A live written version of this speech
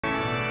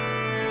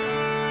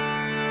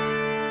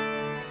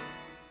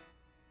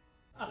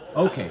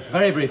Okay,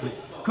 very briefly.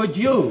 Could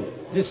you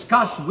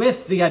discuss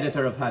with the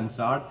editor of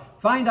Hansard,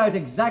 find out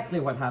exactly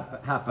what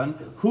happened,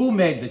 who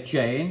made the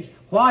change,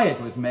 why it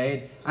was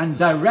made, and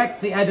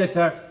direct the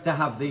editor to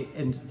have the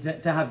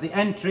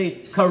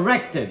entry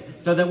corrected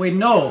so that we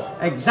know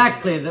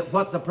exactly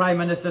what the Prime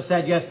Minister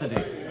said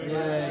yesterday?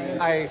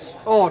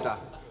 Order.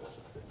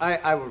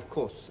 I will, of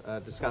course,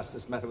 discuss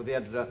this matter with the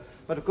editor,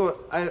 but of course,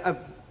 I've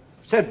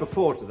said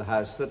before to the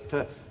House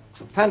that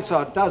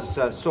Hansard does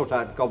sort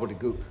out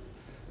gobbledygook,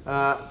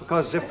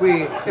 because if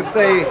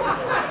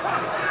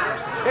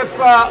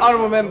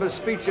honourable members'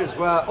 speeches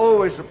were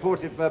always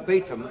reported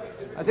verbatim,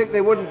 I think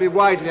they wouldn't be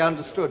widely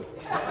understood.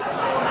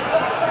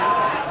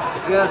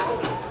 Yes.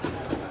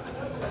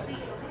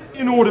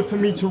 In order for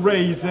me to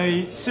raise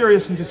a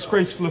serious and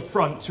disgraceful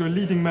affront to a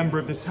leading member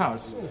of this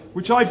House,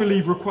 which I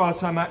believe requires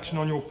some action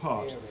on your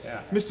part.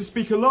 Mr.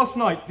 Speaker, last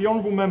night, the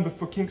Honourable Member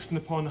for Kingston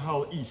upon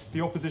Hull East,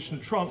 the opposition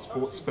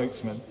transport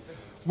spokesman,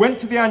 went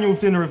to the annual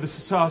dinner of the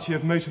Society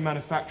of Motor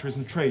Manufacturers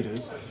and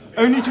Traders,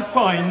 only to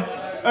find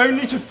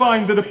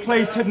that a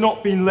place had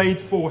not been laid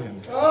for him.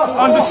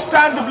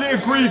 Understandably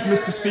aggrieved,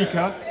 Mr.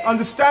 Speaker,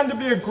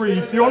 understandably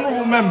aggrieved, the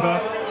Honourable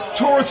Member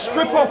tore a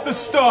strip off the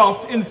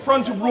staff in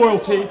front of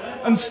royalty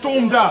and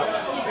stormed out.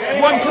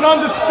 One can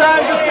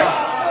understand the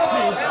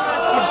sympathies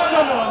of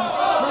someone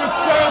who has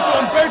served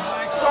on both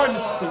sides. Sorry,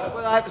 Mr. Speaker.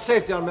 Well, I have to say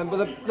to the Honourable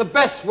Member, the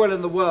best will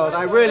in the world,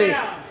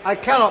 I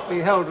cannot be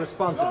held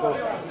responsible.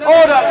 Order!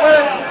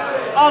 Well,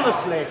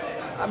 honestly,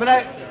 I mean,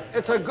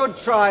 it's a good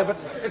try, but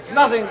it's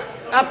nothing,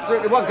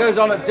 absolutely, what goes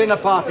on at dinner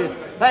parties,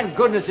 thank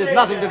goodness, is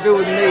nothing to do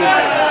with me.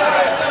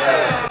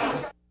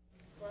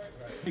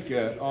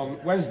 Speaker, on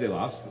Wednesday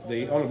last,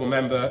 the Honourable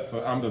Member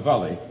for Amber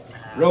Valley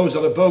rose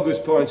on a bogus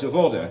point of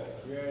order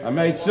and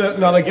made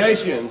certain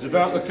allegations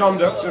about the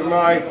conduct of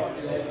my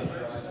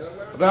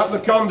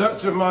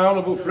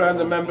honourable friend,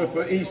 the member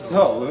for East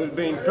Hull, who had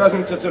been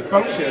present at a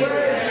function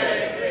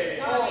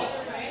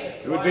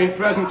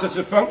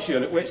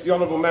at which the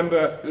honourable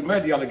member who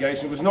made the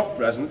allegation was not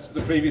present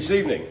the previous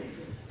evening.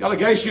 The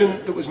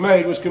allegation that was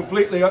made was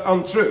completely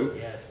untrue,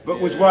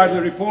 but was widely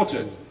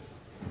reported.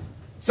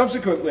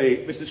 Subsequently,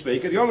 Mr.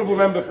 Speaker, the honourable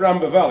member for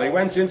Amber Valley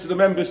went into the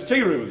members'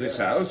 tea room of this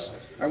House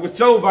and was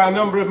told by a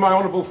number of my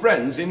honourable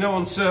friends in no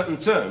uncertain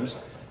terms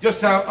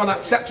just how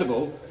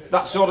unacceptable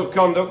that sort of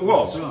conduct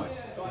was.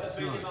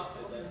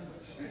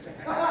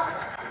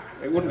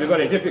 It wouldn't be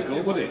very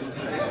difficult, would it?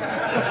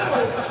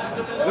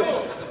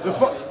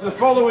 The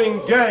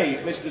following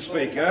day, Mr.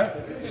 Speaker,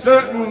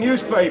 certain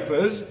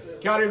newspapers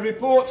carried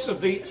reports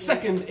of the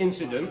second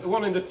incident, the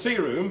one in the tea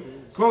room,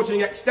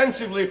 quoting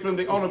extensively from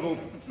the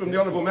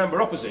honourable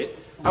member opposite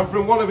and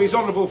from one of his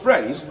honourable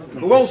friends,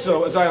 who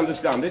also, as I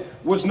understand it,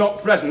 was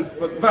not present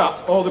for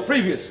that or the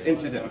previous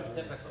incident.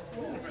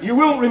 You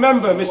will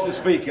remember, Mr.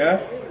 Speaker,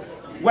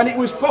 when it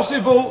was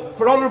possible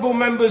for honourable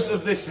members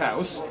of this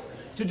House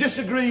to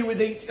disagree with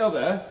each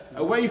other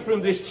away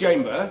from this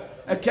chamber,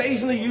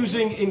 occasionally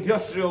using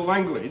industrial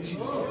language,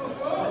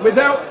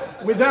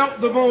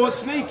 without the more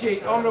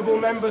sneaky honourable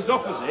members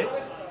opposite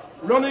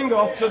running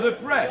off to the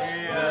press.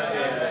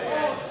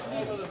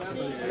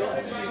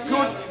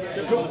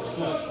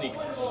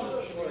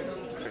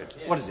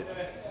 What is it?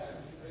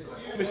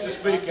 Mr.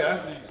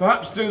 Speaker,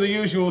 perhaps through the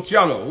usual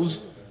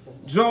channels,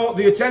 draw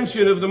the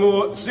attention of the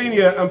more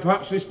senior and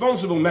perhaps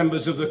responsible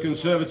members of the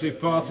Conservative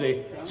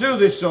Party to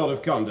this sort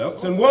of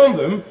conduct and warn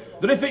them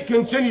that if it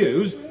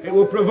continues, it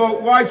will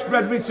provoke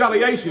widespread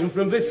retaliation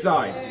from this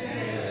side.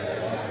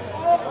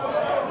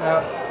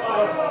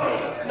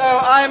 No,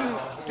 I'm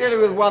dealing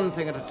with one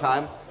thing at a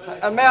time.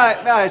 And may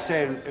I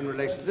say in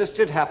relation, this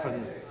did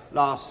happen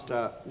last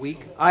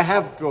week. I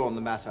have drawn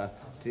the matter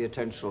to the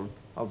attention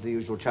of the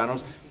usual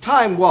channels.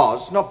 Time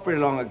was, not very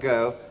long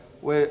ago,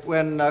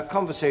 when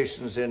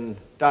conversations in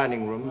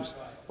dining rooms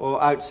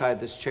or outside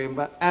this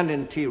chamber and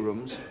in tea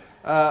rooms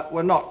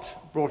were not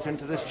brought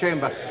into this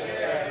chamber.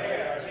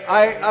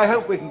 I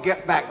hope we can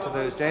get back to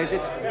those days.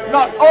 It's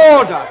not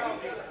order.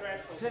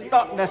 It is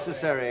not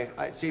necessary,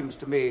 it seems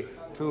to me,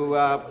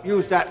 to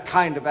use that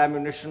kind of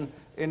ammunition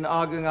in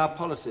arguing our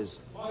policies.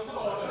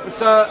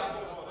 Sir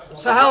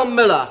Hal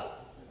Miller.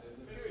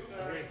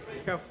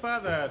 Go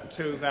further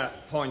to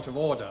that point of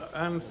order,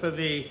 and for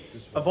the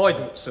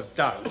avoidance of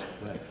doubt,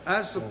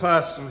 as the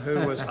person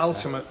who was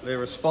ultimately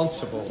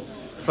responsible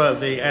for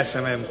the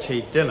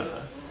SMMT dinner,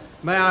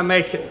 may I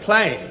make it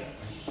plain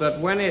that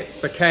when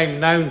it became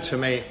known to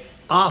me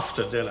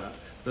after dinner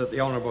that the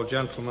honourable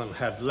gentleman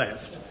had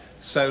left,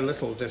 so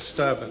little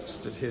disturbance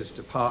did his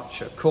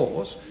departure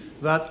cause,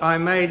 that I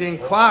made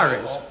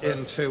inquiries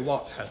into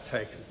what had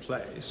taken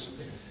place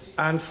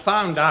and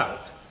found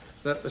out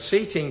that the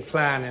seating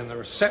plan in the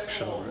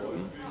reception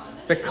room,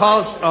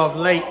 because of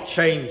late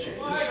changes,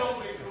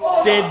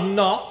 did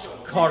not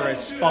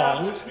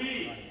correspond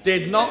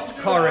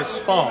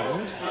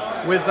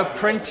with the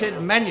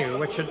printed menu,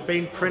 which had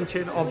been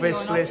printed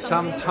obviously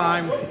some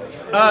time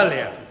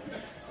earlier.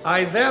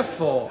 I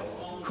therefore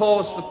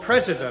caused the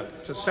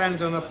President to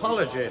send an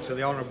apology to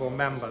the honourable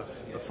member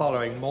the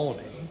following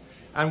morning,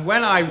 And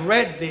when I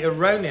read the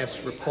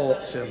erroneous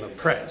reports in the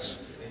press,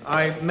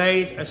 I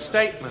made a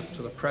statement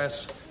to the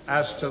press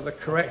as to the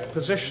correct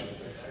position,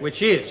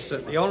 which is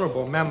that the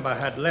honourable member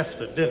had left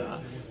the dinner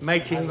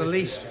making the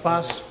least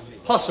fuss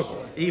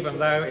possible, even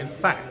though, in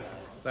fact,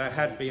 there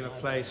had been a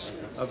place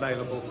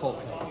available for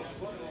him.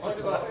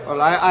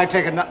 Well, I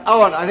take it.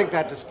 I think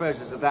that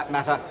disposes of that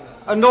matter.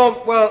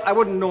 Well, I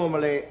wouldn't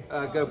normally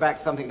go back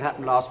to something that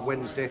happened last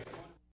Wednesday.